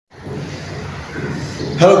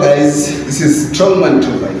Hello guys, this is Strongman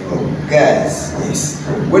 254. Guys, yes,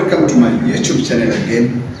 welcome to my YouTube channel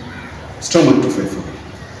again, Strongman 254.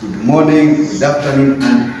 Good morning, good afternoon,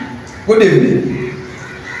 and good evening,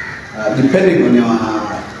 depending on your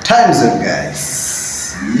time zone,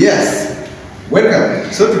 guys. Yes,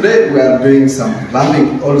 welcome. So today we are doing some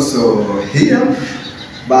plumbing also here,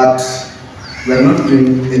 but we are not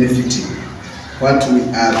doing any fitting. What we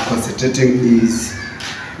are concentrating is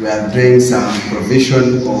we are doing some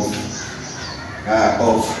provision of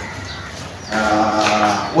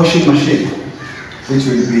washing machine, which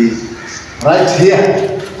will be right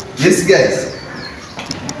here. Yes, guys,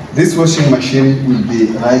 this washing machine will be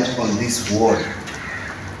right on this wall.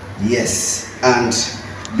 Yes, and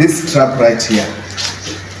this strap right here.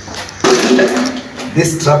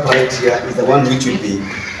 This strap right here is the one which will be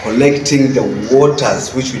collecting the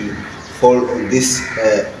waters which will fall on this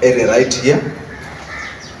area right here.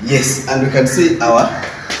 Yes, and we can see our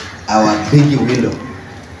big window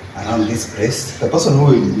around this place. The person who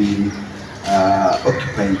will be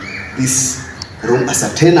occupying this room as a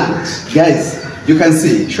tenant, guys, you can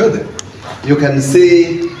see, show them. You can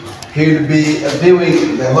see he will be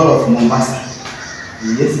viewing the whole of Mombasa.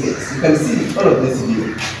 Yes, guys, you can see all of this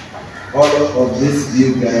view. All of this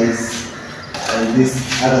view, guys, on this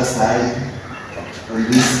other side, on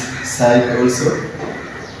this side also.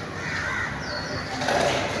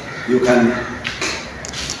 You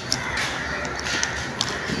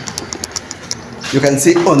can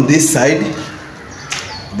see on this side,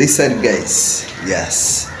 guys.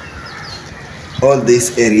 Yes, all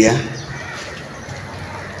this area,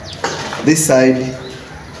 this side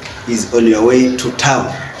is on your way to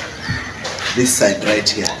town. This side right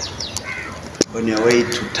here, on your way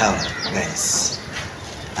to town, guys.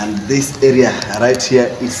 And this area right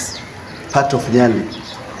here is part of Nyali,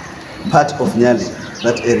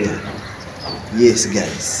 that area. Yes,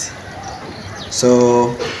 guys.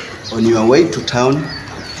 So on your way to town,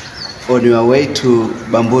 on your way to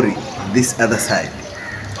Bamburi, this other side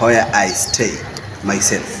where I stay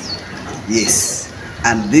myself. Yes,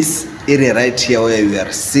 and this area right here where we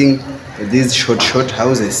are seeing these short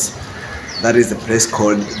houses, that is a place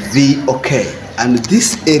called VOK. And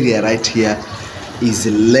this area right here is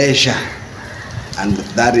leisure, and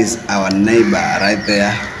that is our neighbor right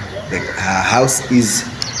there. Her house is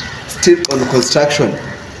still on construction.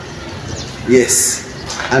 Yes,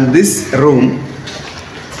 and this room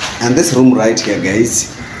right here,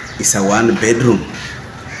 guys, is a one bedroom.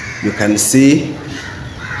 You can see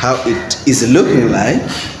how it is looking like.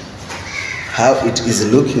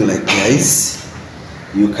 Guys,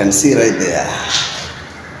 you can see right there.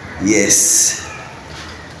 Yes,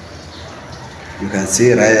 you can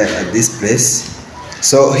see right at this place.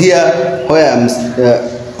 So here where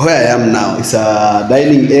I am now is a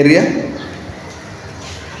dining area.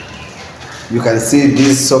 You can see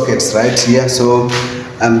these sockets right here. So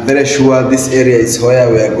I'm very sure this area is where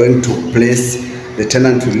we are going to place, the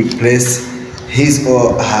tenant will place his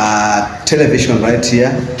or her television right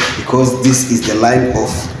here, because this is the line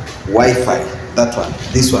of Wi-Fi. That one,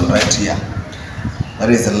 this one right here, that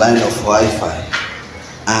is the line of Wi-Fi.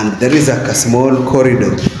 And there is a small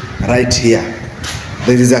corridor right here.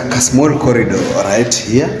 There is a small corridor right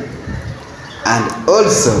here. And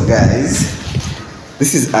also, guys,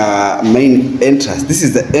 this is our main entrance. This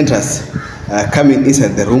is the entrance coming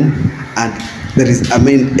inside the room, and there is a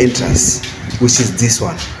main entrance, which is this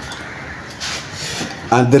one.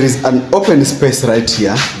 And there is an open space right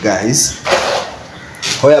here, guys,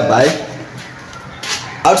 whereby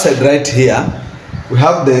outside right here we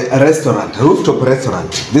have the restaurant, rooftop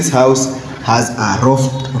restaurant. This house has a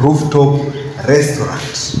rooftop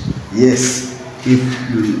restaurant. Yes, if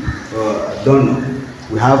you don't know,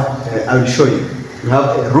 we have, I will show you. We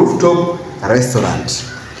have a rooftop restaurant.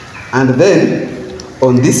 And then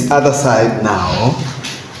on this other side now,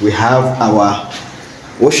 we have our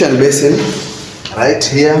wash and basin right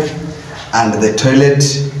here, and the toilet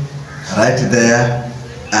right there,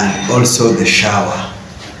 and also the shower.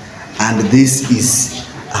 And this is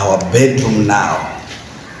our bedroom now.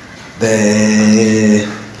 The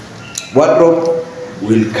wardrobe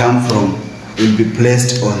will be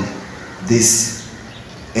placed on this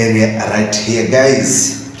area right here,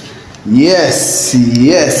 guys. Yes,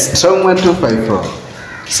 Strongman 254.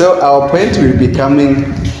 So our point will be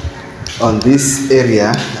coming on this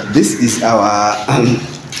area. This is our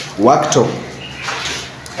worktop.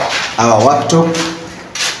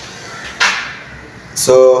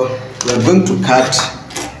 So we're going to cut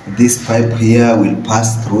this pipe here, will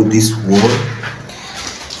pass through this wall,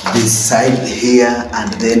 this side here,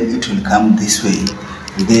 and then it will come this way.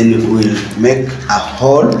 Then we'll make a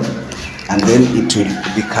hole and then it will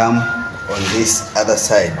become on this other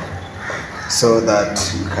side, so that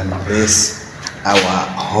you can place our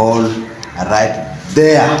hole right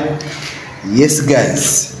there. Yes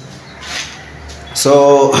guys,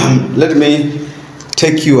 so let me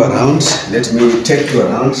take you around.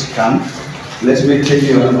 Come, let me take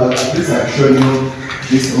you around. At least I've shown you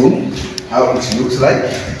this room, how it looks like.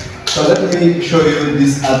 So let me show you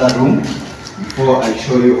this other room before I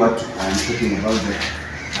show you what I'm talking about, the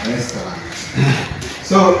restaurant.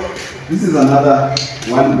 So this is another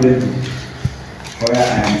one bedroom where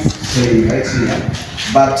I am staying right here.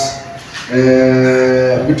 But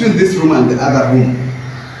between this room and the other room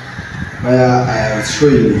where I was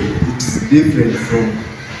showing you, it is different from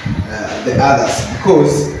the others,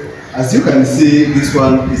 because as you can see, this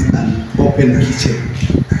one is an open kitchen.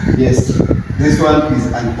 Yes, this one is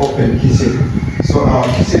an open kitchen. So our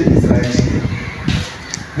kitchen is right here.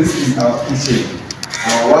 This is our kitchen,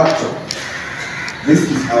 our worktop. This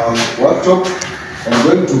is our worktop. I'm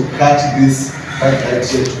going to cut this pipe right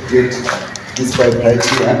here to create this pipe right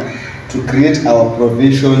here to create our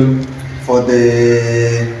provision for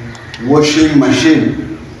the washing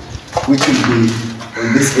machine, which will be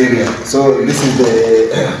in this area. So this is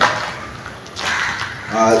the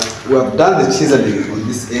we have done the chiseling on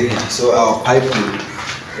this area, so our pipe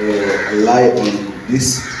will lie on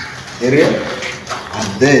this area,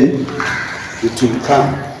 and then it will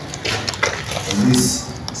come on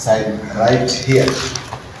this side right here,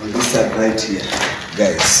 on this side right here,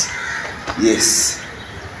 guys. Yes.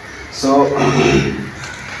 So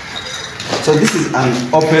so this is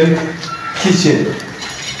an open kitchen,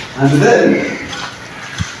 and then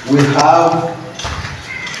we have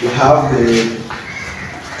the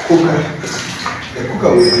cooker. The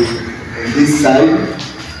cooker will be on this side,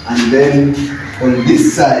 and then on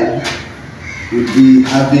this side we'll be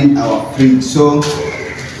having our fridge. So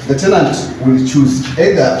the tenant will choose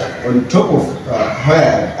either on top of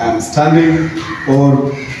where I'm standing,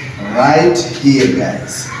 or right here,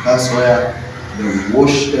 guys. That's where the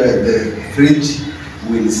fridge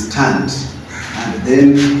will stand. And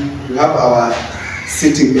then we have our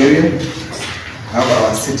sitting area.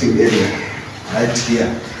 Right here.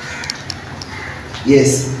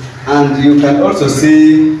 Yes, and you can also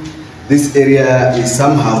see this area is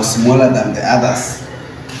somehow smaller than the others.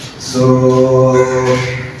 So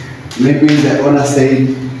maybe the owner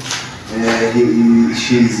said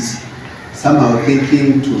she's somehow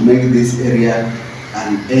thinking to make this area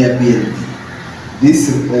an Airbnb.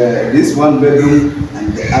 This one bedroom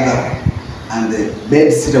and the other one, and the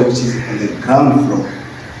bed sitter, which is on the ground floor,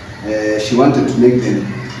 she wanted to make them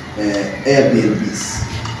Airbnbs.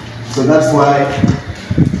 So that's why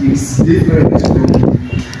it's different from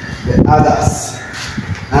the others.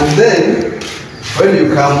 And then when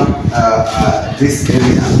you come this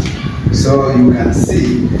area, so you can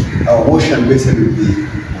see our wash and basin will be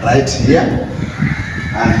right here,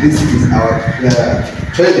 and this is our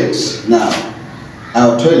toilet. Now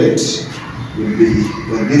our toilet will be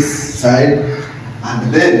on this side,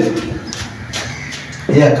 and then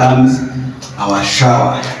here comes our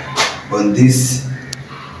shower on this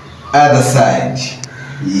other side.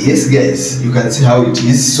 Yes guys, you can see how it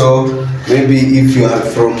is. So maybe if you are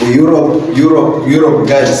from Europe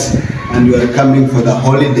guys, and you are coming for the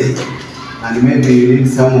holiday, and maybe you need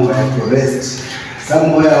somewhere to rest,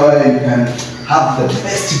 somewhere where you can have the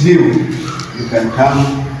best view, you can come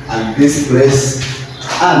at this place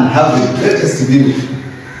and have the greatest view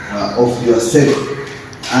of yourself.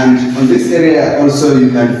 And on this area also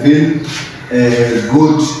you can feel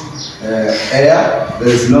good air. There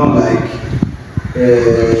is no like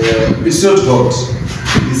it's not hot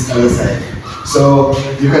this other side, so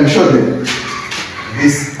you can show them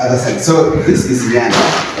this other side. So this is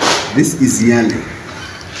Nyali. This is Nyali.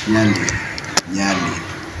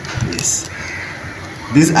 Yes,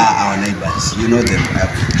 these are our neighbors. You know them.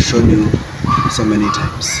 I've shown you so many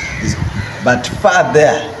times. But far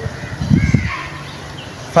there,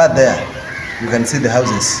 you can see the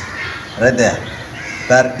houses right there.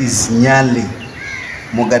 That is Nyali,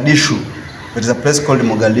 Mogadishu. There is a place called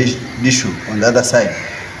Mogadishu on the other side.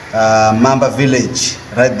 Mamba village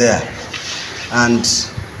right there. And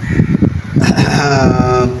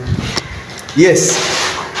yes,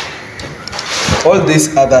 all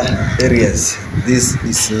these other areas, this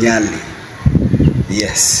is Nyali.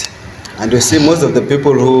 Yes, and you see most of the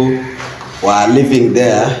people who were living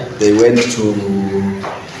there, they went to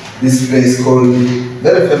this place called,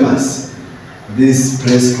 very famous, this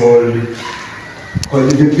place called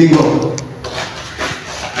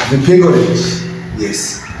Vipingo Ridge.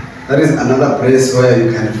 Yes, that is another place where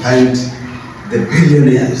you can find the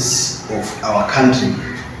billionaires of our country.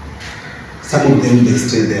 Some of them they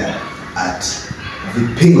stay there at the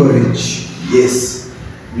Pingo Ridge. Yes,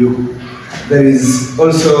 there is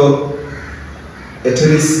also a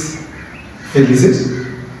tennis field, is it?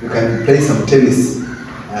 You can play some tennis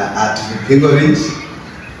at the Pingo Ridge.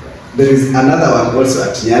 There is another one also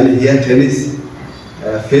at Nyali here, tennis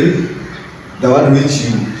field. The one which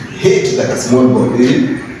you hit like a small ball.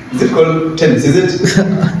 Is it called tennis? Is it?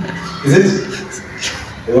 Is it?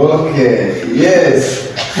 Okay. Yes.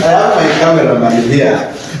 I have my cameraman here.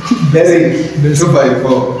 Very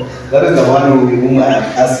 254. That is the one whom I am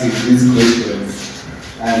asking these questions.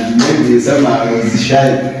 And maybe somehow I was shy.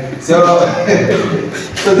 So,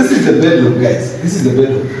 so this is the bedroom, guys. This is the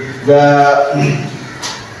bedroom.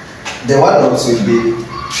 The wardrobes will be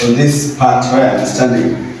on this part where I'm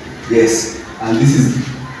standing. Yes. And this is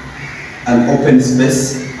an open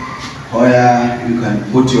space where you can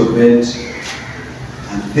put your bed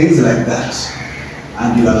and things like that.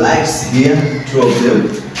 And your lights here, 2 of them,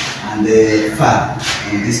 and the fan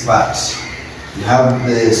in this part. You have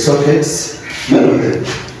the sockets, none of them.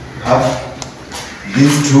 You have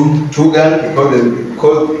these two gun, we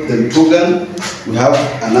call them 2 gun. We have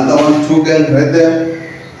another one 2 gun right there,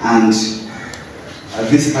 and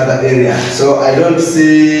this other area. So I don't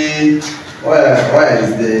see where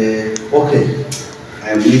is the okay.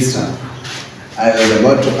 I am listening. I was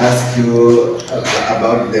about to ask you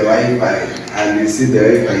about the Wi-Fi, and you see the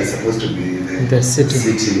Wi-Fi is supposed to be the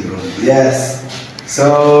sitting room. Yes.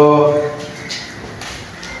 So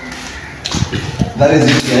that is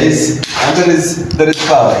it, guys. And there is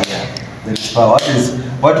power here. There is power.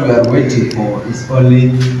 What we are waiting for is only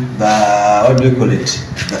the, what do you call it?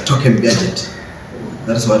 The token gadget.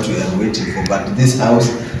 That's what we are waiting for. But this house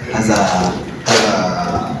has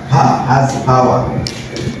power.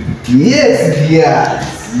 Yes,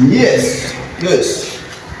 yes.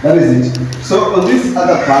 That is it. So on this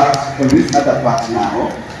other part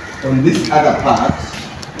now, on this other part,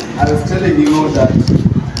 I was telling you that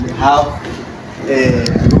we have a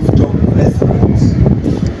rooftop restaurant.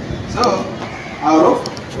 So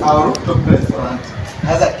our rooftop restaurant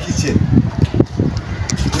has a kitchen,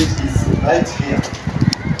 which is right here.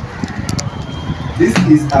 This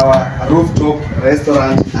is our rooftop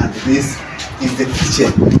restaurant, and this is the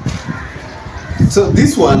kitchen. So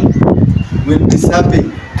this one will be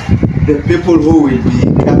serving the people who will be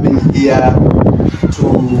coming here to,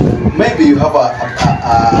 maybe you have a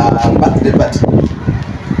birthday party.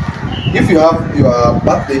 If you have your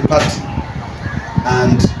birthday party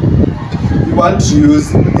and you want to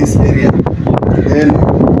use this area, then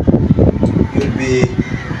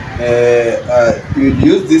you'll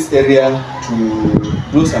use this area to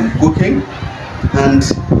do some cooking, and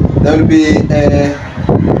there will be a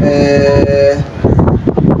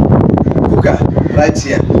cooker right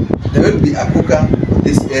here. There will be a cooker in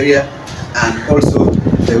this area, and also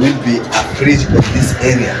there will be a fridge in this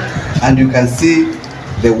area, and you can see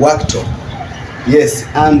the worktop. Yes,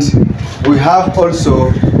 and we have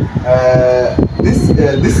also this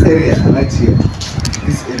area right here.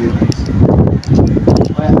 This area right here,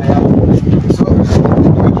 where I am. So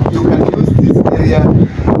you can use this area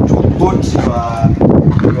to put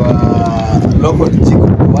your local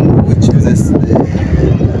chicken, the one which uses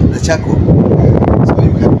the charcoal. So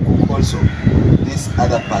you can cook also this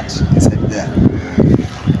other part inside there.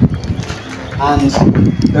 And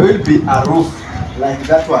there will be a roof like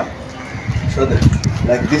that one. Show them,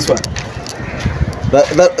 like this one.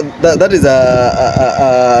 That is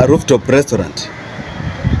a rooftop restaurant.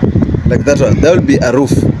 Like that one. There will be a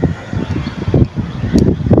roof.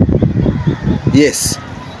 Yes.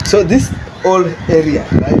 So this whole area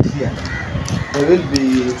right here, there will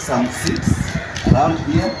be some seats around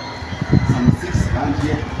here,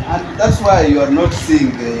 and that's why you are not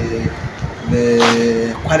seeing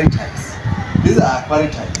the quarry tiles. These are quarry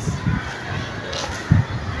tiles.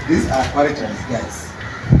 These are quarry tiles, guys.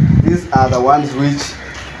 These are the ones which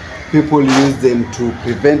people use them to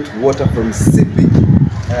prevent water from seeping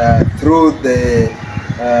through the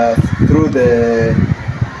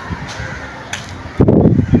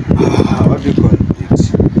what do you call it?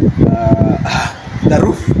 The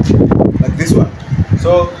roof, like this one.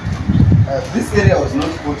 So this area was not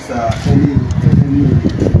put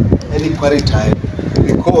any quarry tile,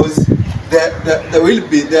 because there will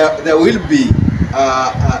be a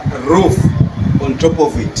roof on top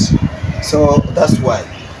of it. So that's why.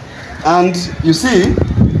 And you see,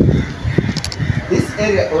 this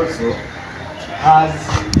area also has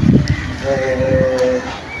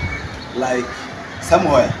like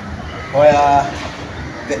somewhere where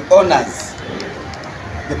the owners,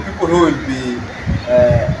 the people who will be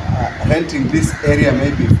renting this area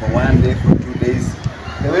maybe for 1 day, for 2 days,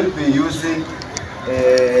 they will be using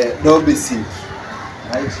a lobby sink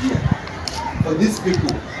right here. For these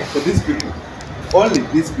people, only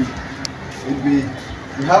these people will be,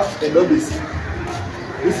 we have a lobby sink.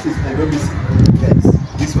 This is a lobby sink, guys.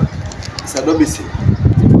 This one is a lobby sink.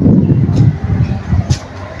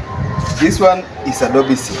 This one is a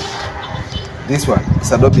lobby sink. This one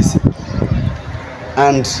is a lobby sink.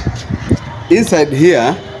 And inside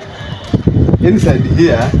here,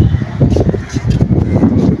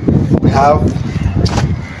 we have,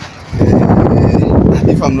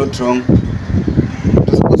 if I'm not wrong,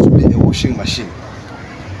 it's supposed to be a washing machine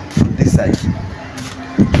on this side.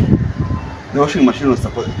 The washing machine was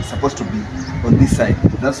supposed to be on this side.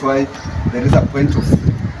 That's why there is a point of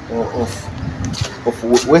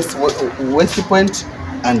waste point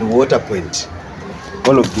and water point.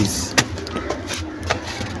 All of this.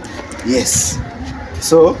 Yes.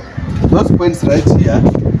 So those points right here,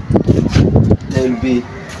 there will be,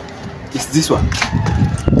 it's this one.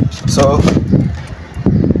 So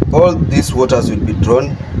all these waters will be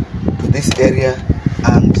drawn to this area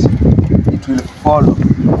and it will follow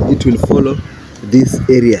this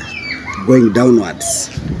area going downwards.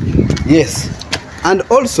 Yes. And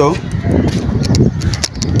also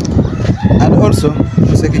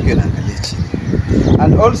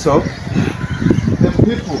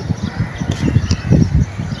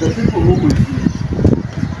the people who will be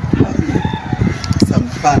having some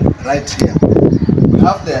fun right here, we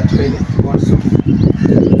have their toilet also.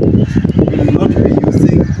 We will not be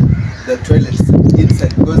using the toilets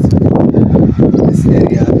inside because this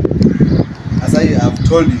area, as I have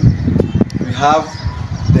told you, we have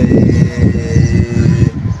the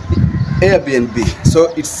Airbnb,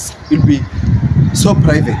 so it will be so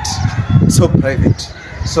private. So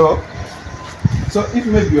if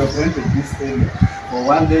maybe you have rented this area for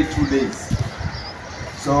 1 day, 2 days,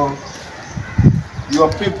 so your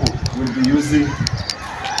people will be using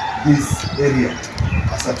this area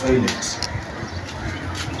as a toilet.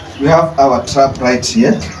 We have our trap right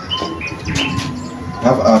here.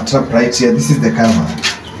 This is the cover.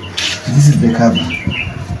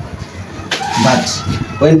 But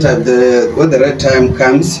when the right time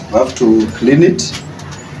comes, we have to clean it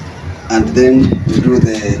and then we do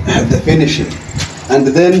the finishing. And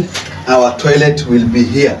then our toilet will be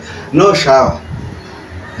here. No shower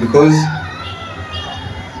because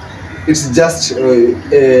it's just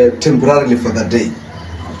temporarily for the day.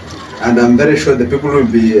 And I'm very sure the people who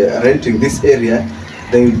will be renting this area,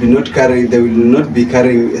 they will not be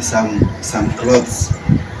carrying some clothes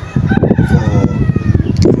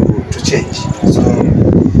to change. So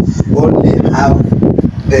only have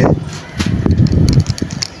the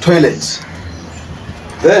toilet.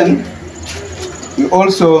 Then we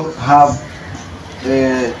also have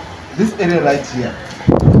this area right here.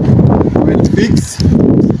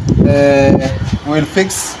 We'll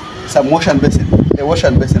fix some a wash and basin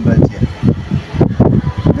right here.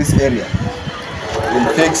 This area.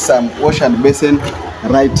 We'll fix some wash and basin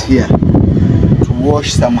right here to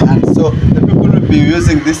wash some hands. So the people will be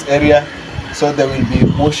using this area, so they will be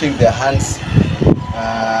washing their hands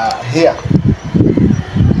here.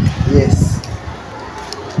 Yes.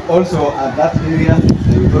 Also at that area,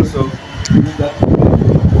 they will also use that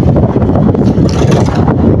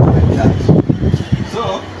like that.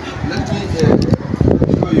 So let me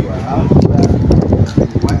show you around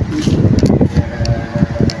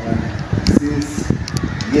since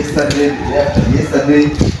yesterday,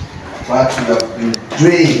 what we have been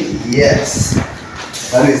doing. Yes,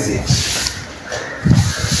 that is it.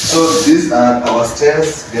 So these are our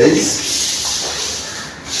stairs, guys.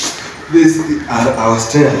 These are our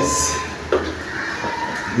stairs.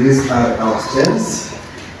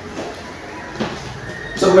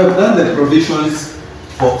 So we have done the provisions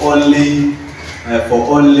for only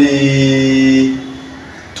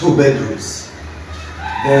 2 bedrooms.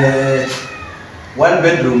 The 1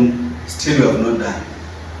 bedroom still we have not done.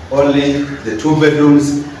 Only the 2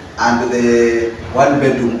 bedrooms and the 1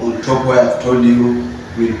 bedroom on top where I've told you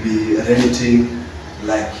will be renting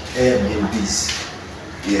like Airbnbs.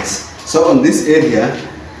 Yes. So on this area,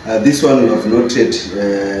 this one we have not yet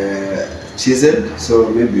chiseled, so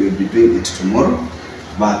maybe we'll be doing it tomorrow.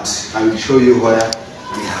 But I will show you where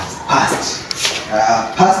we have passed.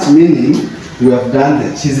 Passed meaning we have done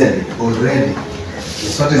the chiseling already.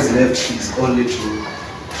 So what is left is only to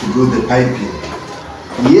do the piping.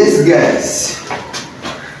 Yes, guys.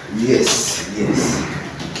 Yes.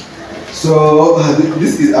 So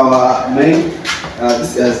this is our main.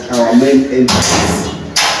 Entrance.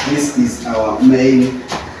 This is our main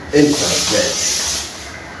entrance, guys.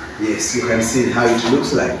 Yes, you can see how it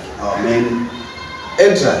looks like, our main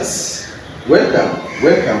entrance.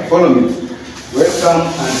 welcome, follow me. Welcome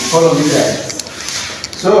and follow me, guys.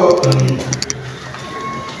 So,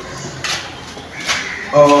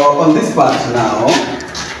 on this part now,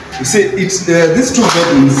 you see, it's these two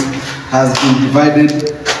bedrooms has been divided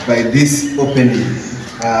by this opening.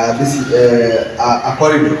 This is a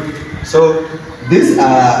corridor. So these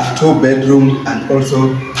are 2 bedroom, and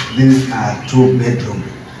also these are 2 bedroom.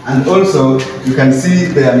 And also you can see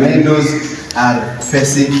their main doors are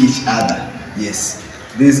facing each other. Yes,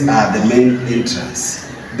 these are the main entrance.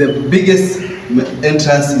 The biggest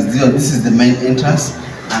entrance is this is the main entrance,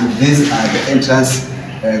 and these are the entrance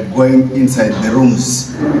going inside the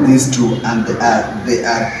rooms. These two, and they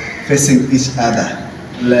are facing each other.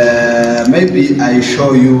 Maybe I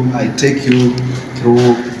show you, I take you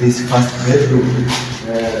through this first bedroom,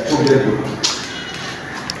 2 bedroom.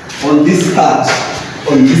 On this part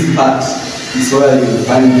is where you will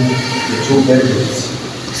find the 2 bedrooms.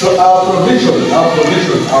 So our provision is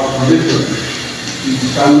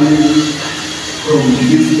coming from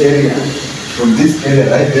this area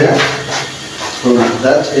right there, from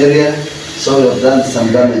that area. So we have done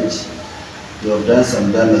some damage.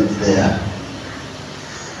 There.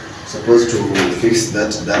 Supposed to fix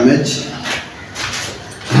that damage.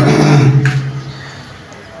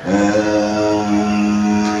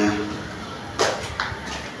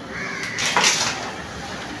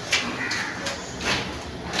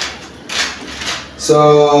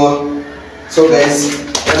 So guys,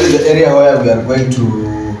 that is the area where we are going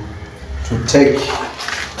to take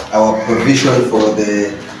our provision for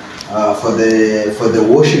the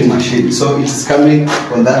washing machine. So it is coming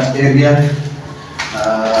from that area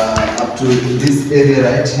up to this area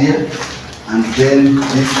right here, and then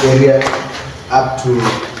this area up to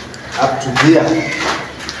here.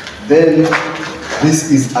 Then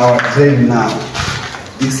this is our drain now.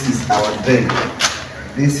 This is our drain.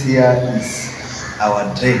 This here is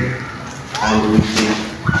our drain, and we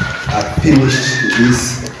finished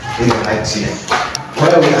this area right here.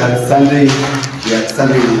 Where we are standing in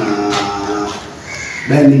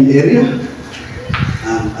dining area,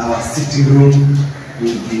 and our sitting room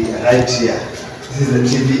will be right here. This is the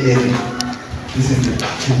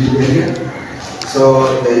TV area. So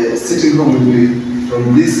the sitting room will be from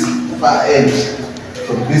this far end,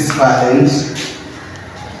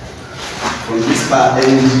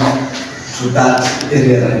 to that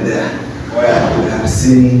area right there, where we are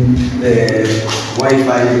seeing the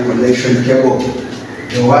Wi-Fi connection cable.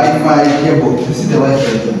 The Wi-Fi cable. This is the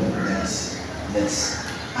Wi-Fi cable. Yes.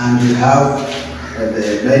 And we have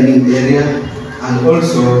the dining area, and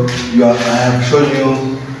also I have shown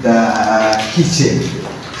you the kitchen.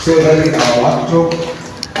 So that is our worktop.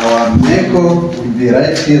 Our meko will be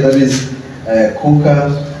right here. That is cooker,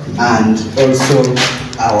 and also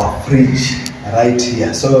our fridge right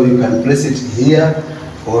here. So you can place it here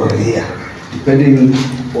or here, depending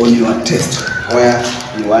on your taste, where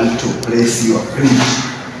you want to place your fridge.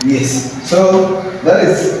 Yes. So that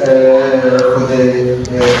is for the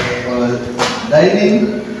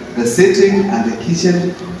dining, the sitting, and the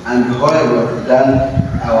kitchen, and where we have done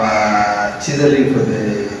our chiseling for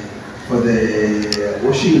the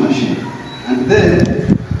washing machine. And then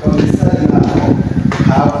on the side now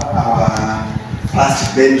have our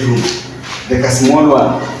first bedroom, like a small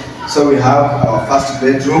one. So we have our first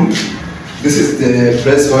bedroom. This is the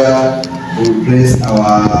place where we place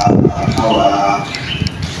our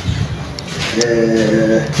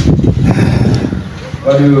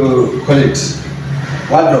what do you call it?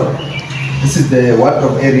 Wardrobe. This is the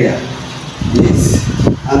wardrobe area. Yes.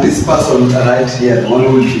 And this person right here, the one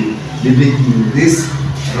who will be living in this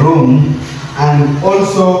room, and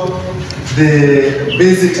also the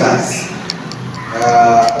visitors,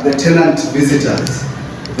 the tenant visitors,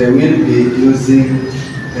 they will be using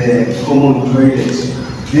the common toilet.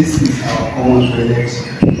 This is our common toilet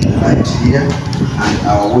right here, and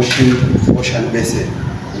our wash and basin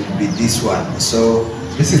will be this one. So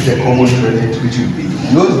this is the common toilet which will be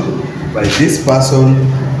used by this person,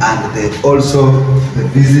 and also the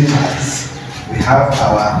visitors. We have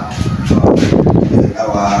our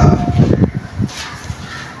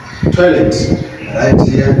toilet right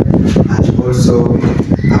here, and also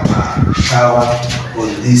our shower on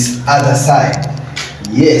this other side.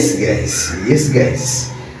 Yes guys.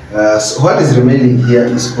 So what is remaining here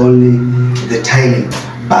is only the tiling,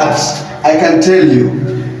 but I can tell you,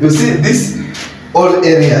 you see this whole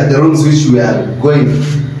area, the rooms which we are going,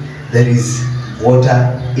 there is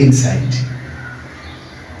water inside.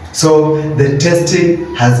 So the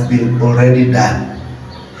testing has been already done.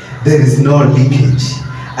 There is no leakage,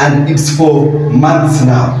 and it's for months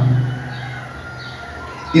now.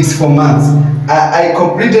 It's for months. I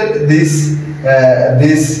completed this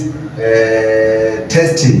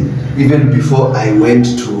testing even before I went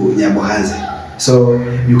to Nyabohanze. So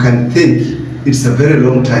you can think it's a very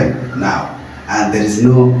long time now, and there is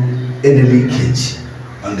no any leakage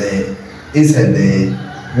on the inside the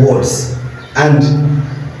walls. And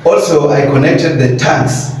also I connected the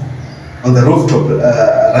tanks on the rooftop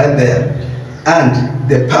right there, and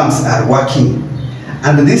the pumps are working.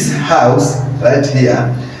 And this house right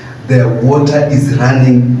here, the water is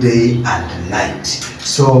running day and night.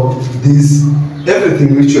 So this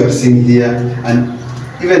everything which you are seeing here, and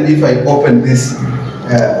even if I open this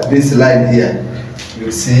this line here,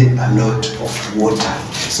 you see a lot of water.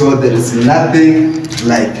 So there is nothing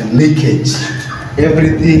like leakage.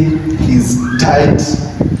 Everything is tight,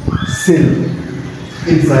 sealed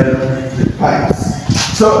inside the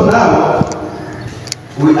pipes. So now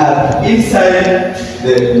we are inside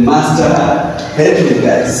the master bedroom,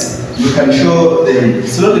 guys. You can show them,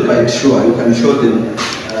 it's not quite sure, you can show them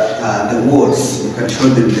the walls. You can show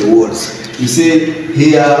them the walls. You see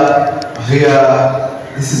here,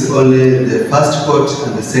 this is only the first coat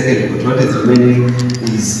and the second coat. What is remaining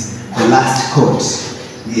is the last coat.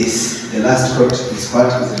 Yes, the last coat is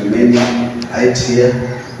what is remaining right here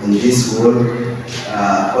on this wall.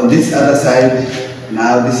 On this other side,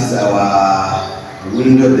 now this is our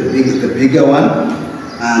window, the bigger one,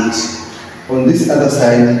 and on this other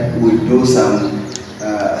side we do some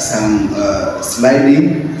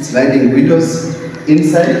sliding windows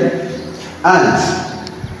inside, and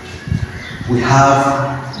we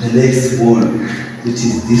have the next wall, which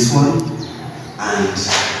is this one, and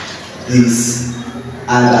this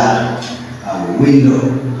other window.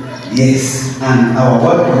 Yes, and our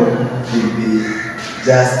wardrobe will be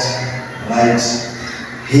just right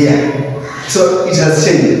here. So it has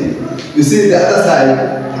changed. You see the other side,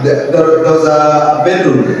 there was a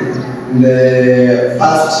bedroom in the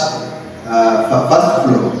first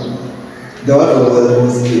floor. The wardrobe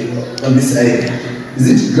was on this area. Is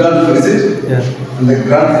it ground floor? Is it? Yeah. On the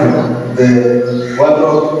ground floor, the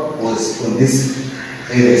wardrobe was on this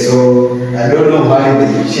area. So I don't know why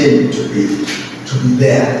they changed to be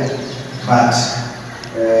there, but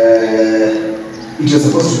it was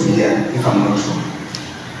supposed to be here, if I'm not wrong.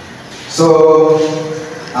 So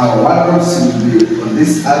our wardrobes will be on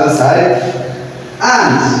this other side,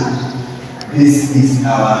 and this is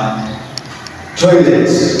our toilet.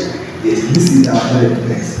 Yes, this is our toilet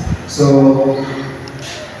place. So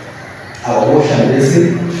our wash and basin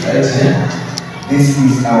right here. This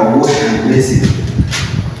is our wash and basin.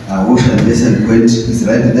 Our wash and basin point is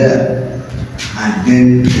right there, and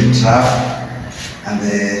then the trap and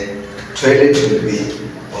the toilet will be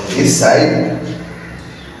on this side.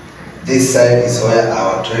 This side is where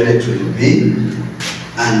our toilet will be,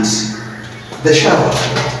 and the shower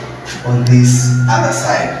on this other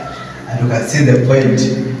side. And you can see the point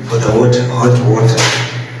for the water, hot water,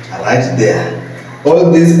 right there.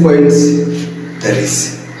 All these points, there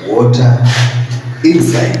is water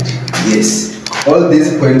inside. Yes, all these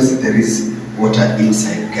points, there is water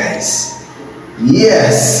inside, guys.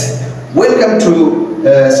 Yes, welcome to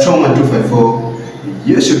Strongman 254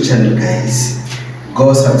 YouTube channel, guys.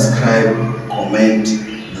 Go subscribe, comment,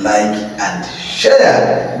 like, and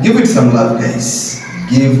share. Give it some love, guys.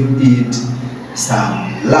 Give it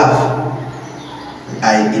some love.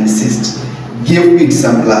 I insist. Give it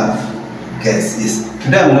some love, guys. Yes.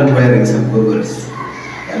 Today I'm not wearing some goggles.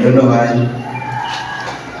 I don't know why.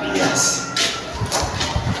 Yes.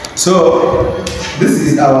 So this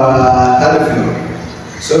is our third floor.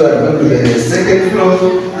 So I'm going to the second floor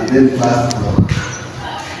and then first floor.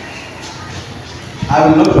 I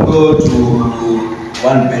will not go to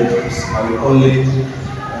one bedrooms. I will only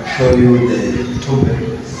show you the two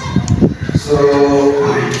bedrooms. So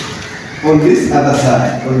on this other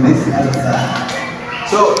side,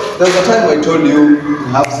 So there's a time I told you to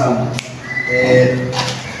have some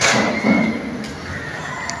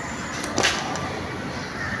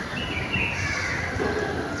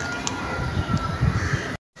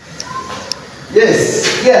Yes.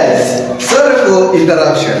 Sorry for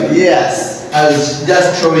interruption. Yes. I was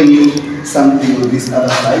just showing you something on this other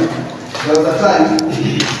side.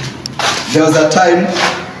 There was a time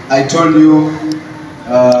I told you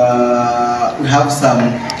we have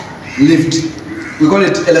some lift. We call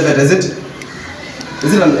it elevator, is it?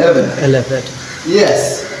 Is it an elevator? Elevator.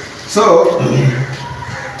 Yes. So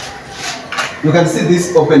you can see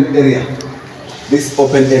this open area. This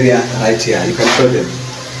open area right here. You can show them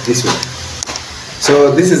this way.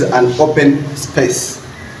 So this is an open space,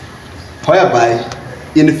 whereby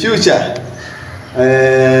in future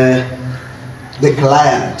the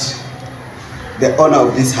client the owner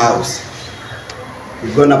of this house,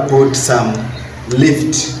 we're gonna put some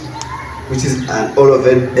lift, which is an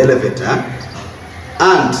elevator,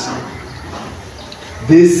 and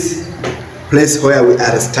this place where we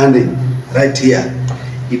are standing right here,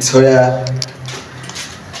 it's where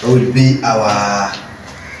will be our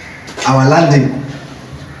landing.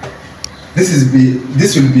 This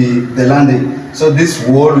will be the landing. So this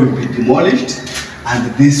wall will be demolished,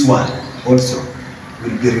 and this one also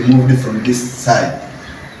will be removed from this side,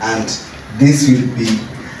 and this will be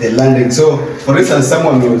the landing. So for instance,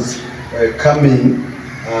 someone was coming,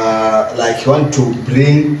 like he want to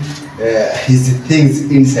bring his things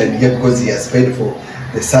inside here because he has paid for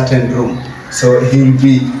the certain room. So he will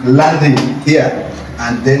be landing here,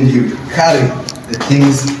 and then he will carry the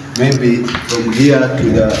things maybe from here to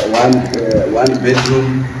the one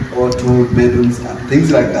bedroom or 2 bedrooms and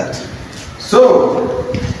things like that. So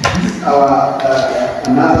this is our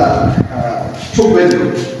another 2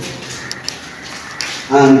 bedroom,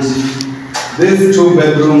 and this 2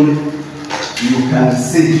 bedroom, you can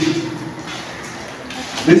see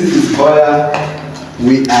this is where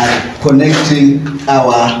we are connecting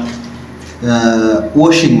our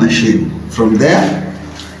washing machine. From there,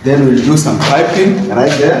 then we'll do some piping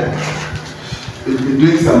right there. We'll be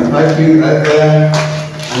doing some piping right there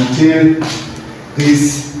until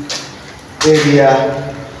this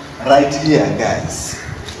area right here, guys.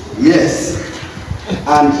 Yes,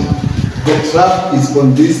 and the trap is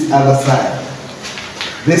on this other side.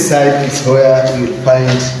 This side is where you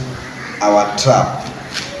find our trap.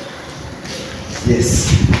 Yes,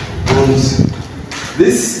 and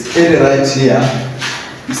this area right here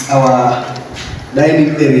is our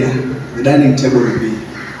dining area. The dining table will be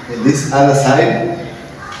on this other side,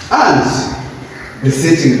 and the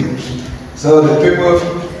sitting room. So the people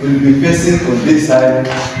will be facing on this side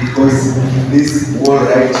because this wall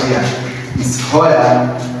right here is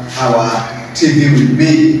where our TV will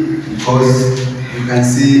be, because you can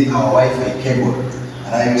see our Wi-Fi cable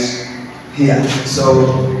right here.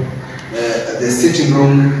 So the sitting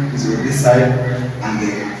room is on this side, and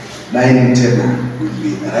the dining table will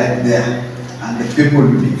be right there, and the people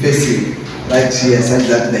will be facing right here so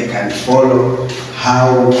that they can follow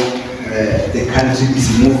how the country is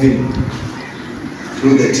moving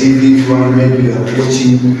through the TV. Maybe you are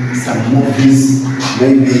watching some movies,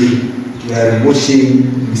 maybe you are watching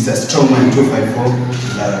Mr. Strongman 254,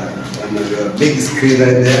 on your big screen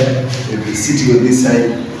right there. You'll be sitting on this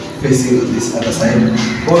side, facing on this other side,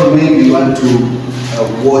 or maybe you want to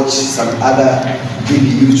watch some other big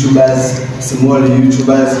YouTubers, small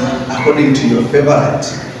YouTubers, according to your favorite.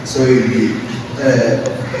 So you'll be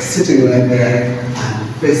sitting right there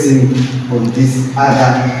and facing on this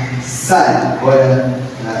other side, where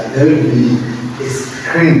there will be a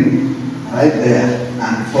screen right there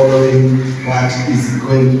and following what is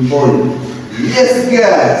going on. Yes,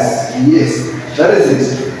 guys, yes, that is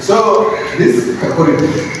it. So this corridor,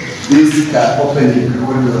 this opening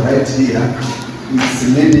corridor right here, it's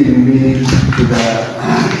leading me to the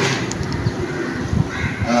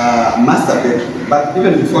master bedroom. But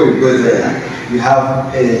even before you go there, we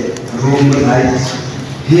have a room right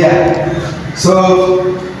here.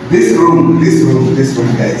 So this room,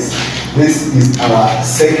 guys, this is our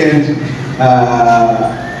second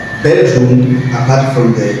bedroom apart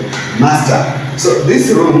from the master. So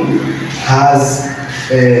this room has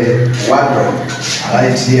a wardrobe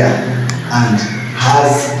right here and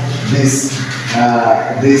has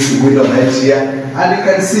this window right here, and you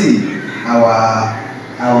can see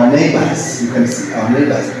our neighbors. You can see our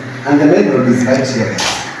neighbors, and the main road is right here.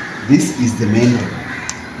 This is the main road.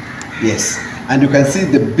 Yes, and you can see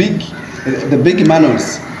the big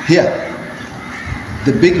manholes here.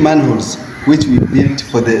 The big manholes which we built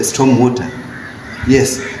for the storm water.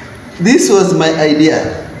 Yes, this was my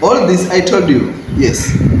idea. All this I told you.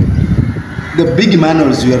 Yes, the big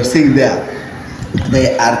manholes you are seeing there,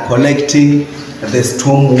 they are collecting the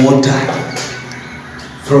storm water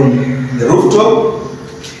from the rooftop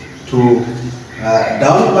to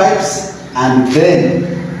down pipes, and then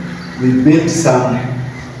we built some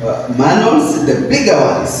manholes, the bigger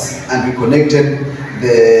ones, and we connected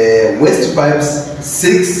the waste pipes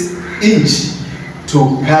 6-inch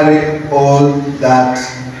to carry all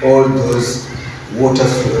those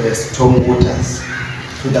storm waters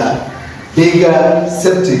to the bigger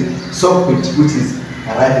septic soak pit, which is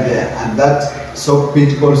right there, and that soak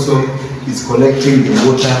pit also is collecting the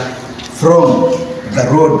water from the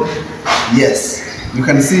road. Yes, you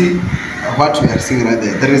can see what we are seeing right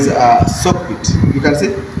there. There is a soak pit. You can see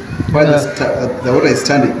where the water is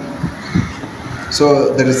standing.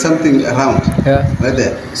 So there is something around right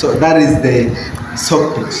there. So that is the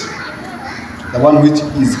soak pit. the one which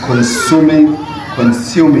is consuming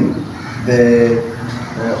the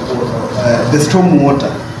storm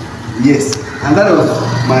water. Yes, and that was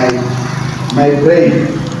my brain.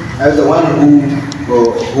 I was the one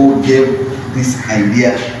who gave this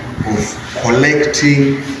idea of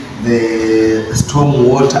collecting the storm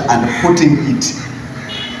water and putting it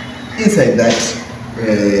inside that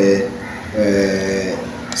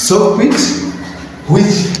soak pit,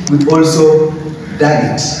 which we also dug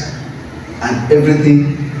it, and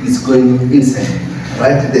everything is going inside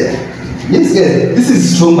right there. Yes, guys, this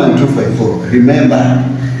is Strongman 254. Remember,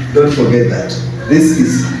 don't forget that. This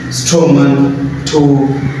is Strongman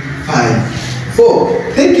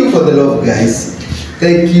 254. Thank you for the love, guys.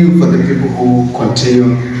 Thank you for the people who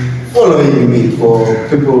continue following me, for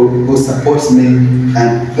people who support me,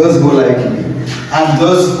 and those who like me. And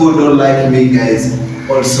those who don't like me, guys,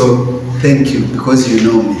 also thank you, because you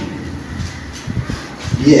know me.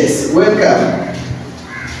 Yes, welcome.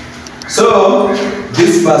 So,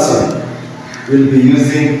 this person will be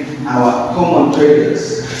using our common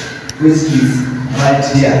toilets, which is right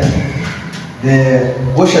here. The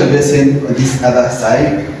wash and basin on this other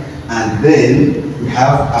side, and then we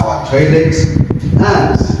have our toilet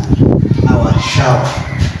and our shower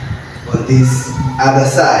on this other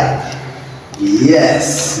side.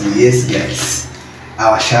 Yes, yes, guys.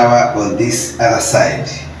 Our shower on this other side.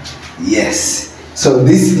 Yes. So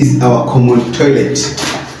this is our common toilet.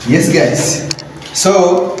 Yes, guys.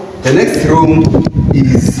 So the next room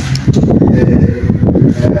is the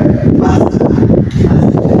master.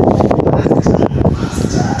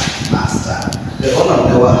 The owner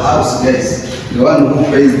of our house, guys. The one who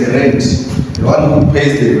pays the rent. The one who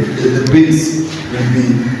pays the bills will be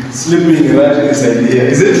sleeping right inside here.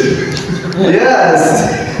 Is it? Yes.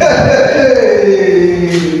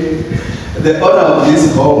 The owner of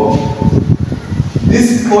this home.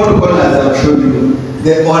 This four corners I've shown you.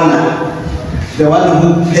 The owner. The one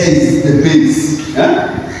who pays the bills. Huh?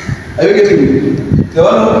 Are you getting me? The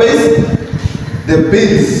one who pays the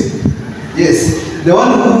bills. Yes. The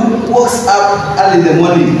one who wakes up early in the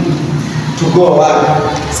morning to go work,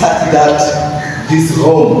 such that this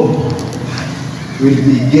home will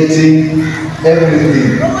be getting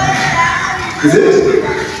everything. Is it?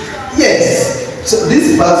 Yes. So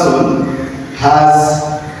this person has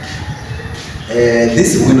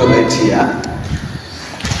this window right here.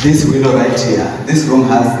 This window right here. This room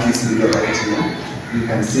has this window right here. You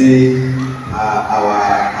can see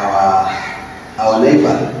our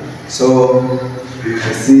neighbor. So you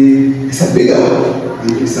can see it's a bigger one.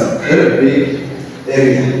 It's a very big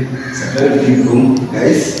area. It's a very big room,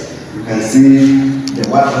 guys. You can see the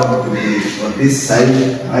wardrobe will be on this side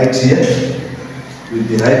right here. Will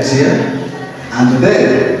be right here, and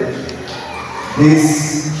then this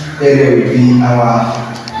area will be our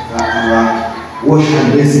wash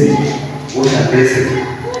and basin. Wash and basin. On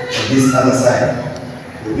this other side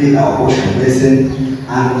will be our wash and basin,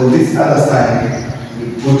 and on this other side we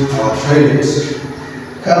put our toilet.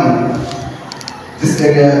 Come, this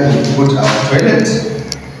area we put our toilet,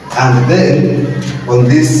 and then on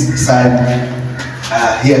this side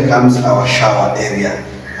here comes our shower area.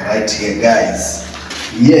 Right here, guys.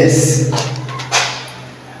 Yes,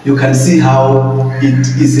 you can see how it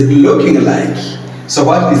is looking like. So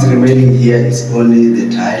what is remaining here is only the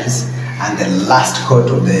tiles and the last coat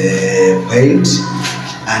of the paint,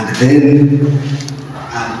 and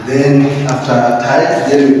then after tiles,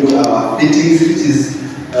 then we do our fittings, which is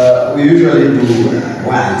we usually do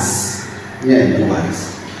once. Yeah, we do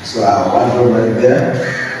once. So our wardrobe right there,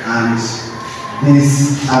 and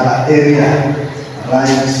this other area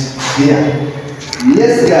right here.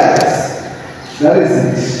 Yes, guys, that is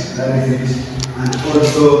it. That is it. And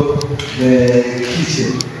also the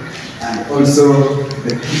kitchen. And also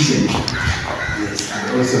the kitchen. Yes, and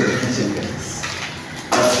also the kitchen, guys.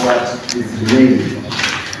 That's what is remaining.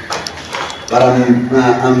 But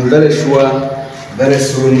I'm very sure very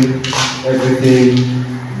soon everything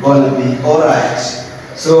gonna be alright.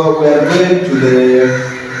 So we are going to the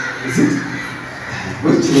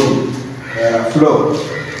which room? Floor.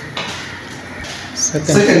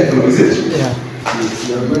 Second floor, is it? Yeah. Yes,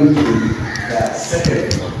 we are going to the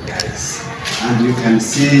second floor, guys. And you can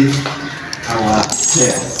see our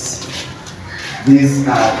stairs. These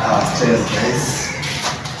are our stairs, guys.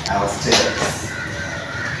 Our stairs.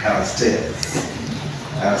 Our stairs.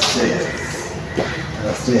 Our stairs.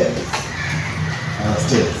 Our stairs. Our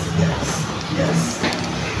stairs, yes. Yes.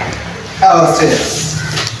 Our stairs.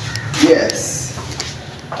 Yes.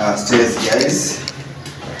 Our stairs, guys.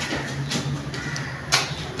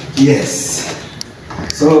 Yes.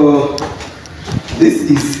 So this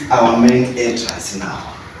is our main entrance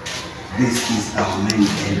now. this is our main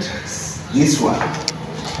entrance. This one,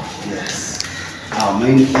 yes, our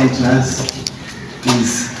main entrance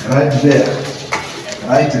is right there,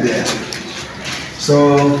 right there.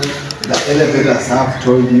 So the elevators I've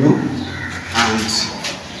told you, and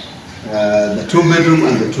the 2-bedroom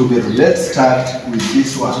and the 2-bedroom. Let's start with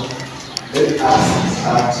this one. Let us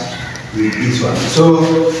start with this one. So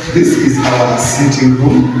this is our sitting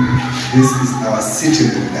room. This is our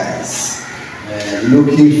sitting room, guys.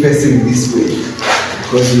 Looking facing this way,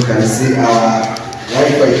 because you can see our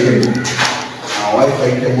Wi-Fi cable. Our Wi-Fi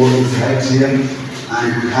cable is right here,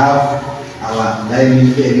 and we have our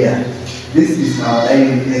dining area. This is our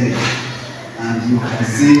dining area, and you can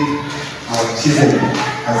see our chiseling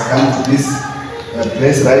has come to this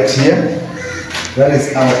place right here. That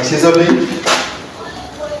is our chiseling.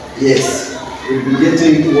 Yes, we'll be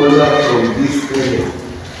getting water from this area.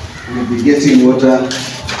 We'll be getting water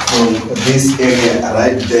from this area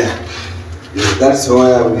right there. Yes, that's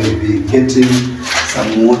where we'll be getting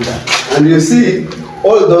some water. And you see,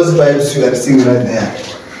 all those pipes you are seeing right there,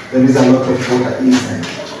 there is a lot of water inside.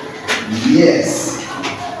 Yes.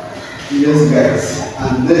 Yes, guys.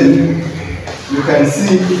 And then you can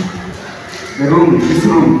see the room, this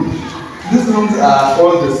room. These rooms are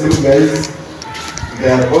all the same, guys. They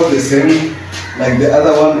are all the same, like the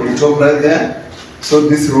other one on top right there. So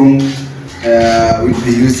this room, we'll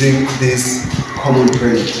be using this common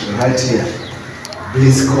toilet right here.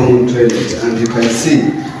 This common toilet, and you can see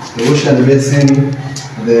the wash and basin,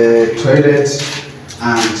 the toilet,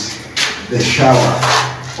 and the shower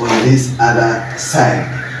on this other side.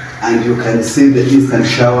 And you can see the instant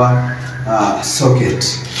shower socket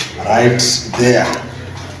right there.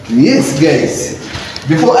 Yes, guys.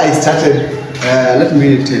 Before I started, let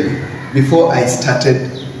me tell you, before I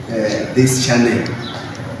started this channel,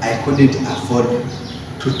 I couldn't afford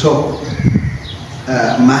to talk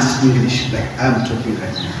much English like I'm talking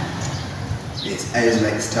right now. Yes, I was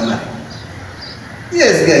like stammering.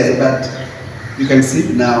 Yes, guys, but you can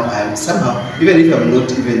see now I am somehow, even if I'm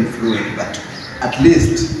not even fluent, but at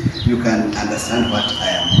least you can understand what I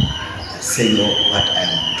am saying or what I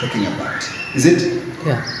am talking about. Is it?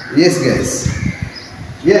 Yeah. Yes, guys.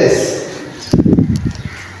 Yes.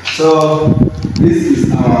 So this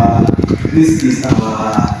is our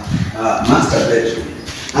master bedroom,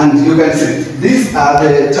 and you can see these are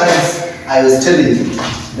the tiles I was telling you,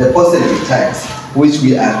 the porcelain tiles which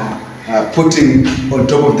we are putting on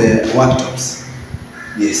top of the worktops.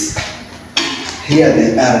 Yes, here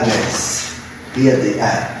they are, guys. Here they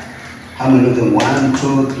are. How many of them? 1,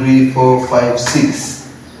 2, 3, 4, 5, 6.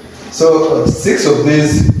 So 6 of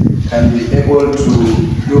these can be able to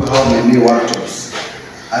do how many worktops?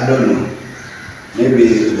 I don't know. Maybe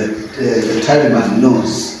the Taliban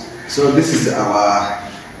knows. So this is our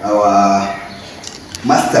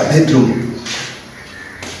master bedroom.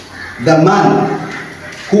 The man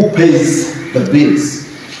who pays the bills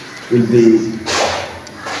will be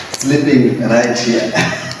sleeping right here.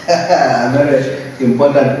 A very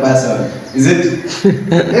important person, is it?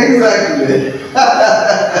 Exactly.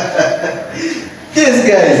 Yes,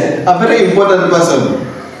 guys, a very important person.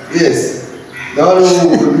 Yes. The one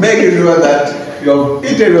who will make sure that you have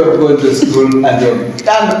eaten, you have gone to school, and you have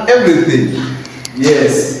done everything.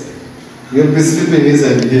 Yes. You'll be sleeping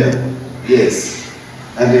inside here. Yes.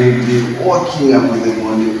 And they will be waking up in the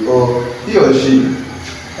morning, or he or she.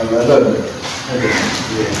 I don't know.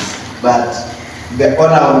 Yes. But the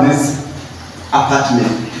owner of this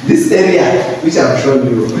apartment, this area, which I've shown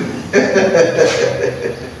you,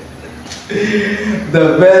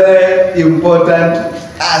 the very important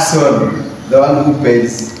person, the one who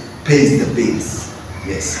pays the bills.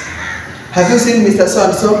 Yes. Have you seen Mr.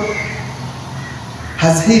 So-and-so?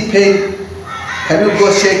 Has he paid? Can you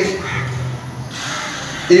go check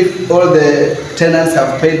if all the tenants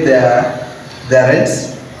have paid their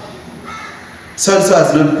rents? So-and-so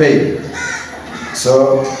has not paid.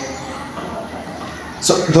 So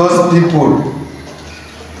those people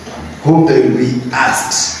whom they will be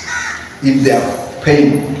asked if they have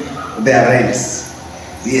paid their rents.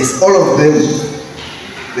 Yes, all of them,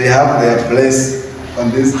 they have their place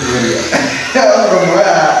on this area. From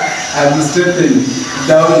where I'm stepping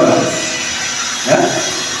downwards. Yeah?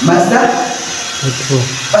 Master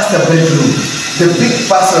bedroom. The big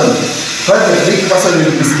person. Where the big person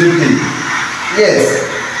will be sleeping. Yes.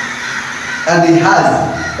 And he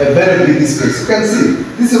has a very big space. You can see,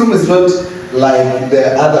 this room is not like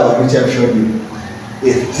the other one which I've shown you.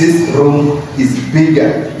 Yes, this room is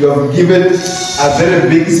bigger. You have given a very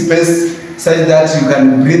big space such that you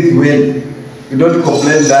can breathe well. You don't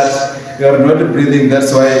complain that you are not breathing,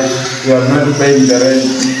 that's why you are not paying the rent.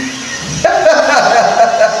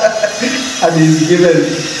 and he's given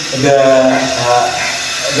the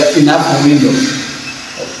enough window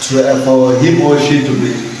for him or she to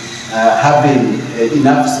be having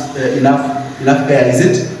enough air, is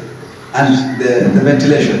it? And the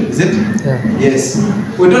ventilation, is it? Yeah. Yes.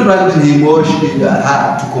 We don't want him or she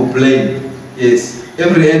to complain. Yes.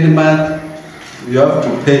 Every end month you have to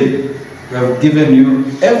pay. We have given you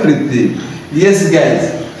everything. Yes,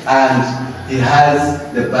 guys. And he has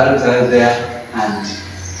the bulbs right there and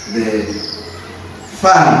the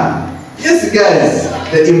fan. Yes, guys.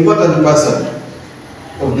 The important person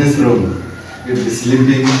of this room will be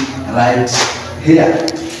sleeping right here.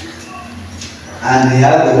 And he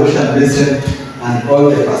has the wash and basin and all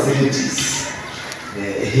the facilities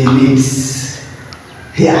he needs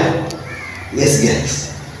here. Yes, guys.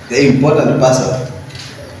 The important person.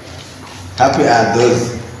 Happy are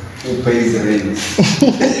those who pays the rent.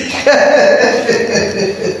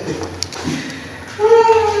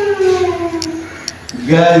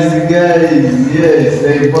 guys, yes,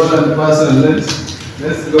 the important person.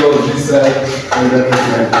 Let's go this side and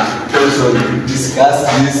also discuss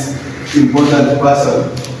this important person.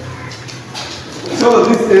 So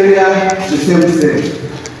this area, the same.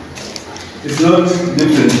 It's not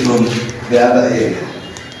different from the other area.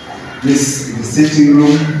 This is the sitting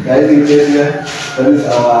room, dining area. That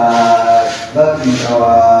is our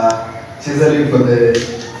chiseling for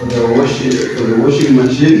the washing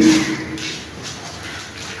machine.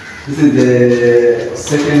 This is the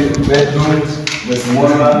second bedroom, the small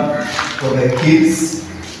one for the kids.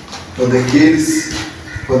 For the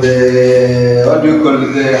what do you call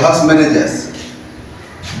it? The house managers.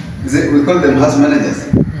 We call them house managers.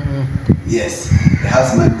 Yes, the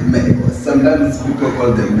house manager. Sometimes people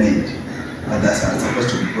call them maid, but that's not supposed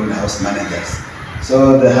to be called house managers.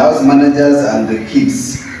 So the house managers and the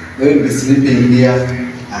kids, they will be sleeping here,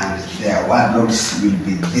 and their wardrobes will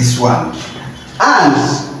be this one. And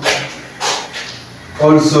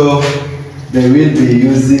also, they will be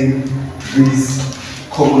using this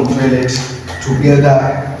common toilet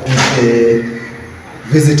together with the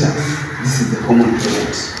visitors. This is the common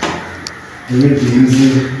toilet. They will be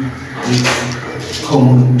using this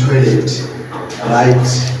common toilet right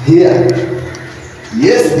here.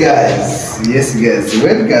 Yes, guys.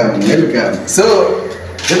 Welcome. So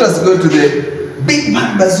let us go to the big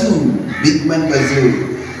man bazoo.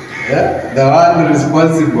 Yeah, the one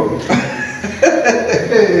responsible.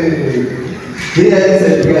 Here is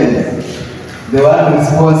it, guys. The one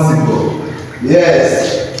responsible.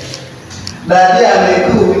 Yes. Daddy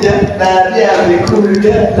amekuja.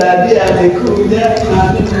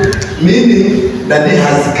 Meaning, Daddy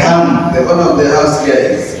has come, the owner of the house,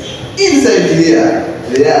 guys. Inside here.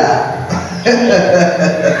 Yeah.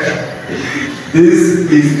 This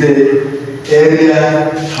is the area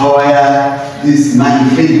where this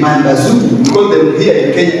big man bazoo, we call them here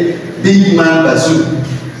in Kenya, big man bazoo.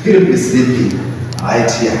 He will be sleeping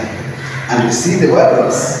right here. And you see the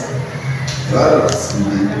wardrobes.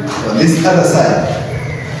 On this other side.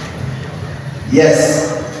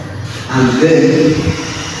 Yes. And then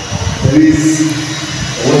there is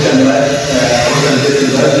wash and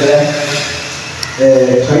basin right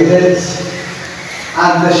there, toilet,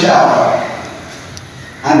 and the shower.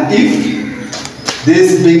 And if this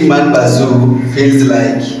big man bazoo feels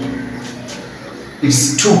like it's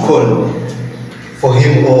too cold for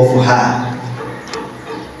him or for her,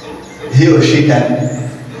 he or she can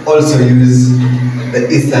also use the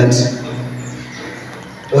instant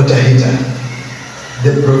water heater.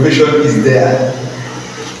 The provision is there.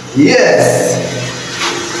 Yes,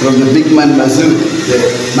 from the big man bazoo, the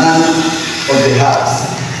man of the house.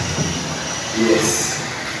 Yes.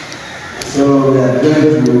 So we are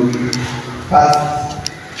going to first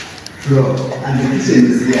floor, and the kitchen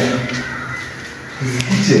is here. The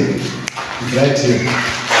kitchen is right here.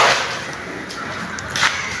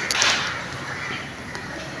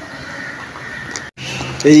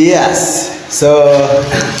 Yes, so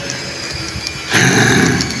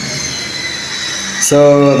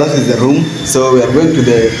that is the room. So we are going to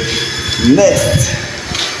the next,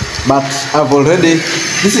 but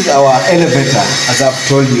this is our elevator, as I've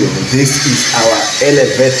told you. This is our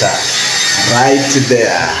elevator right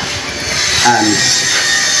there, and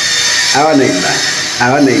our neighbor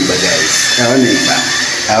guys, our neighbor.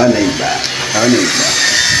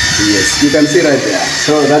 Yes, you can see right there.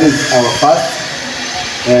 So that is our first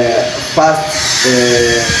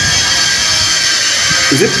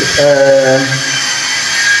is it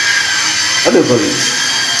what do you call it?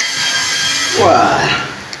 Wow,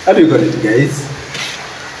 how do you call it, guys?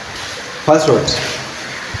 First what?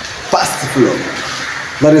 First floor.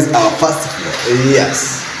 That is our first floor.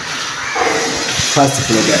 Yes, first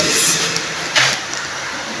floor, guys.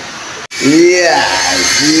 Yes,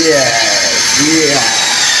 yes.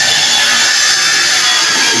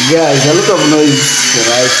 Guys, a lot of noise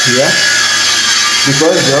right here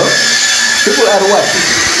because people are working.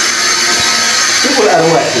 People are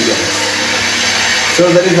working, guys. So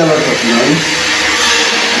there is a lot of noise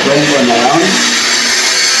going on around.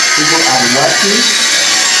 People are working.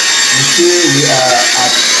 You see, we are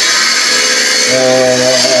at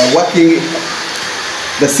working.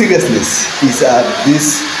 The seriousness is at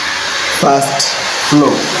this first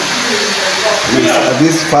floor.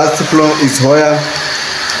 This first floor is where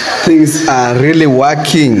things are really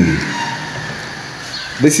working.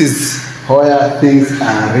 This is where things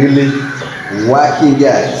are really working,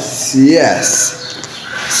 guys. Yes.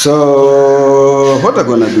 So what I'm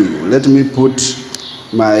gonna do? Let me put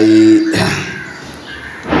my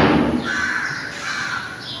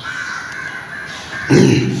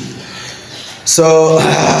so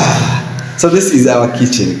this is our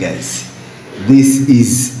kitchen, guys. This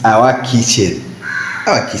is our kitchen.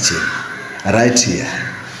 Our kitchen. Right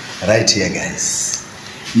here, guys.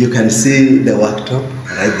 You can see the worktop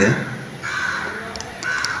right there.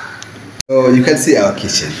 So you can see our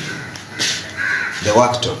kitchen. The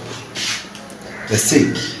worktop. The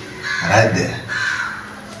sink right there.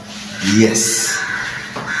 Yes.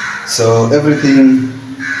 So everything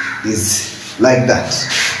is like that.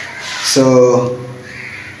 So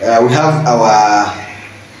we have our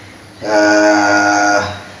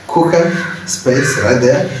cooker space right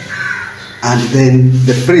there, and then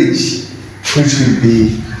the fridge, which will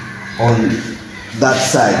be on that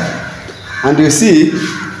side. And you see,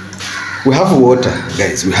 we have water,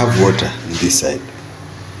 guys. We have water on this side.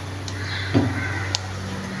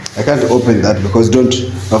 I can't open that because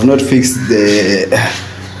I've not fixed the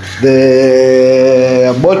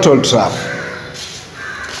bottle trap.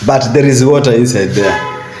 But there is water inside there.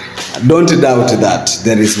 Don't doubt that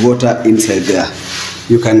there is water inside there.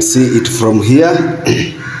 You can see it from here.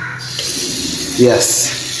 Yes.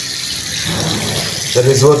 There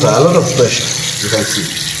is water, a lot of pressure. You can see.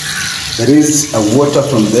 There is a water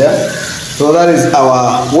from there. So that is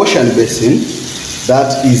our wash and basin.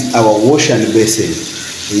 That is our wash and basin.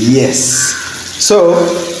 Yes. So,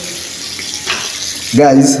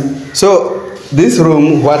 guys, so this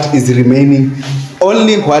room, what is remaining?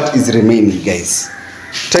 Only what is remaining, guys.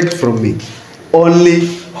 Take it from me. Only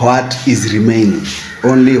what is remaining.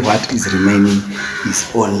 Only what is remaining is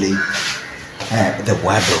only the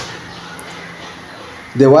wardrobe.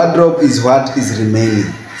 The wardrobe is what is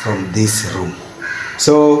remaining from this room.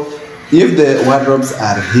 So if the wardrobes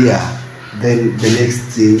are here, then the next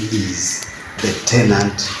thing is the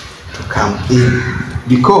tenant to come in,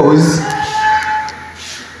 because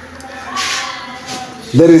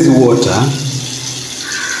there is water.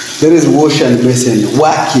 There is wash and basin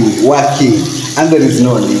working, and there is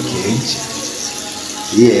no leakage.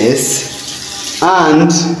 Yes.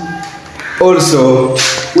 And also,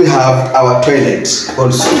 we have our toilet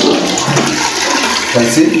also. You can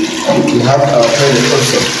see? We have our toilet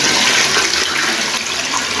also.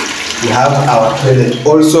 We have our toilet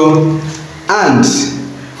also. And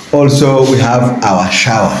also, we have our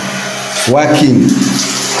shower working.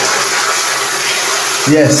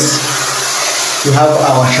 Yes. We have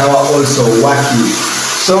our shower also working.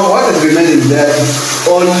 So what is remaining there is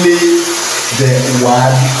only the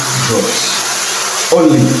wardrobe.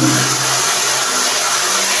 Only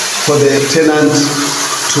for the tenant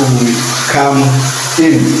to come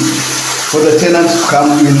in. For the tenant to come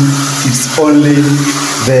in, it's only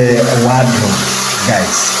the wardrobe,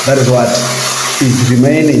 guys. That is what is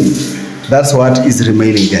remaining. That's what is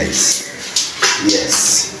remaining, guys.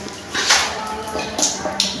 Yes.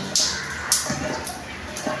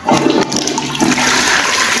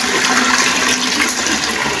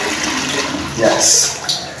 Yes.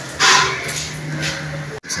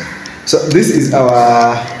 So this is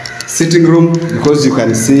our sitting room, because you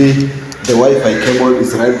can see the Wi-Fi cable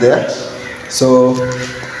is right there. So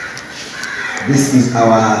this is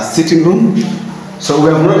our sitting room. So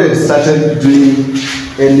we have not yet started doing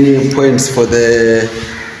any points for the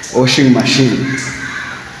washing machine.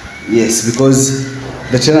 Yes, because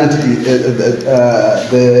the tenant,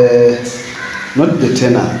 not the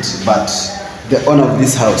tenant, but the owner of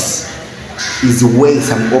this house is weighing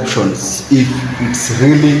some options if it's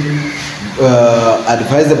really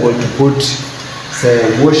advisable to put,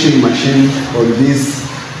 say, washing machine on this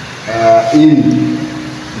in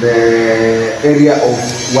the area of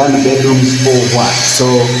 1 bedrooms or what. So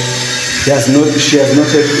she has not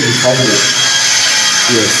yet decided.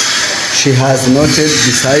 Yes, she has not yet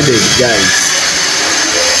decided, guys.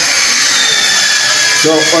 So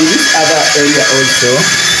on this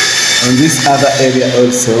other area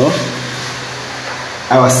also,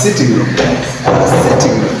 Our sitting room, guys. Our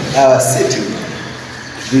sitting room.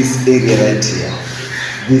 This area right here.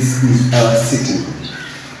 This is our sitting room.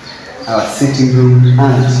 Our sitting room,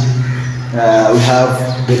 and we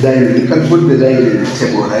have the dining. You can put the dining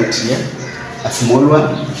table right here. A small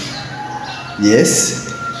one.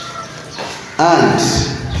 Yes. And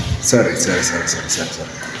sorry.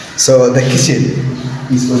 So the kitchen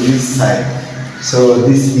is on this side. So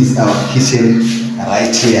this is our kitchen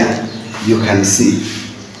right here. You can see.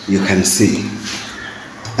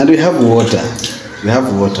 And we have water. We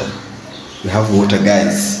have water,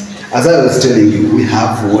 guys. As I was telling you, we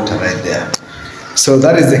have water right there. So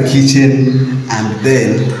that is the kitchen, and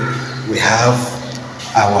then we have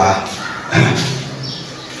our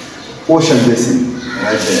ocean basin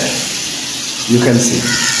right there. You can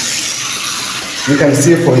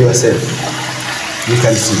see for yourself. You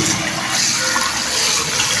can see.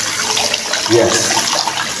 Yes.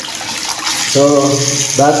 So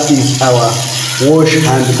that is our wash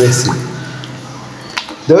hand basin.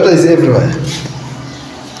 The water is everywhere.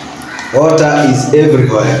 Water is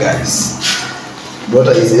everywhere, guys.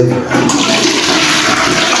 Water is everywhere.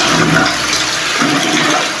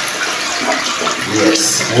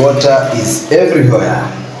 Yes, water is everywhere.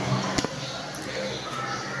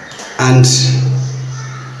 And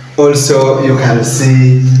also you can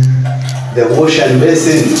see the ocean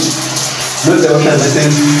basin. Not the ocean basin,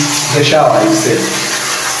 the shower itself.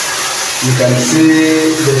 You can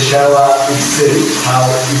see the shower itself, how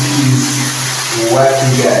it is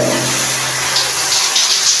working, guys.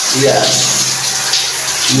 Yeah,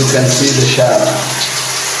 you can see the shower.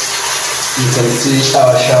 You can see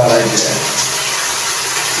our shower right there.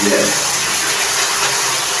 Yes.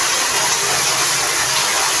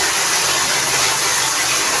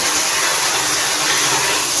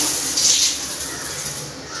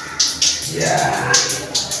 Yeah.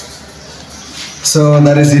 So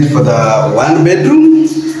that is it for the one bedroom.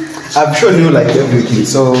 I've shown you like everything,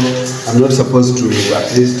 so I'm not supposed to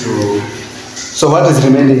at least to. So what is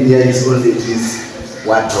remaining here is only these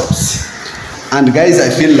wardrobes. And guys, I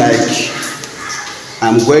feel like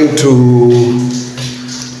I'm going to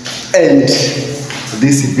end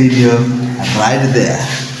this video right there.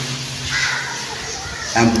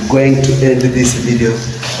 I'm going to end this video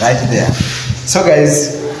right there. So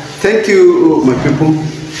guys, thank you, my people.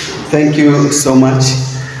 Thank you so much.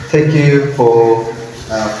 Thank you for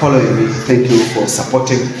following me. Thank you for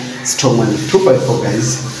supporting Strongman 2.4,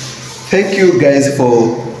 guys. Thank you guys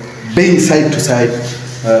for being side to side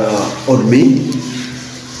on me.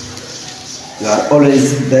 You are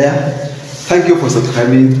always there. Thank you for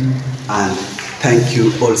subscribing, and thank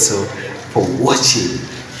you also for watching,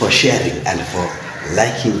 for sharing, and for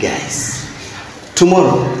liking, guys.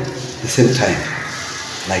 Tomorrow, the same time,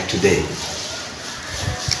 like today.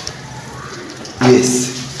 Yes.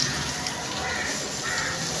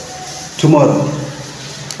 Tomorrow,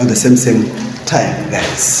 on the same time,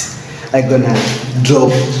 guys. I'm gonna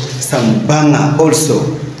drop some banger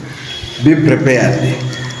also. Be prepared.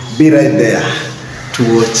 Be right there to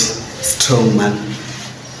watch Strongman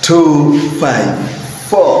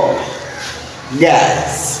 254.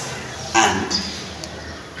 Guys. And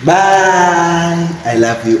bye. I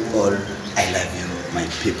love you all. I love you, my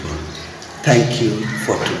people. Thank you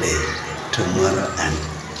for today, tomorrow, and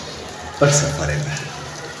also forever.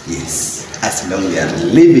 Yes. As long as we are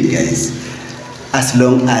living, guys. As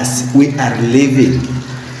long as we are living.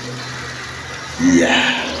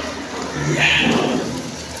 Yeah.